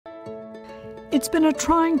It's been a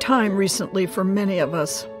trying time recently for many of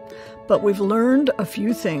us, but we've learned a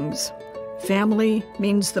few things. Family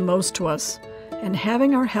means the most to us, and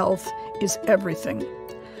having our health is everything.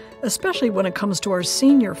 Especially when it comes to our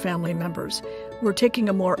senior family members, we're taking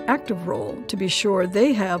a more active role to be sure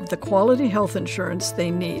they have the quality health insurance they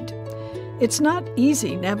need. It's not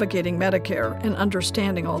easy navigating Medicare and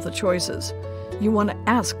understanding all the choices. You want to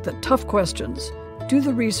ask the tough questions, do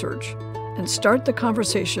the research, and start the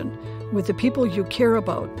conversation with the people you care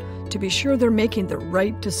about to be sure they're making the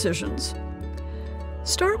right decisions.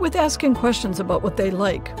 Start with asking questions about what they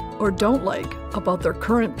like or don't like about their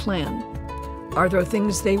current plan. Are there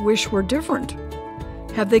things they wish were different?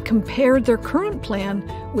 Have they compared their current plan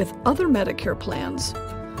with other Medicare plans?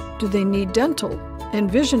 Do they need dental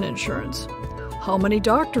and vision insurance? How many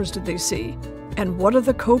doctors do they see? And what are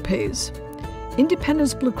the copays?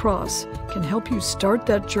 Independence Blue Cross can help you start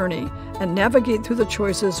that journey and navigate through the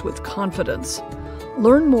choices with confidence.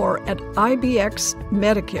 Learn more at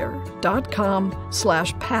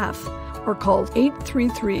ibxmedicare.com/path or call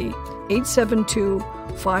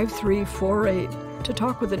 833-872-5348 to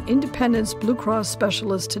talk with an Independence Blue Cross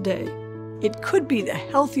specialist today. It could be the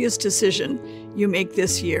healthiest decision you make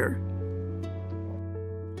this year.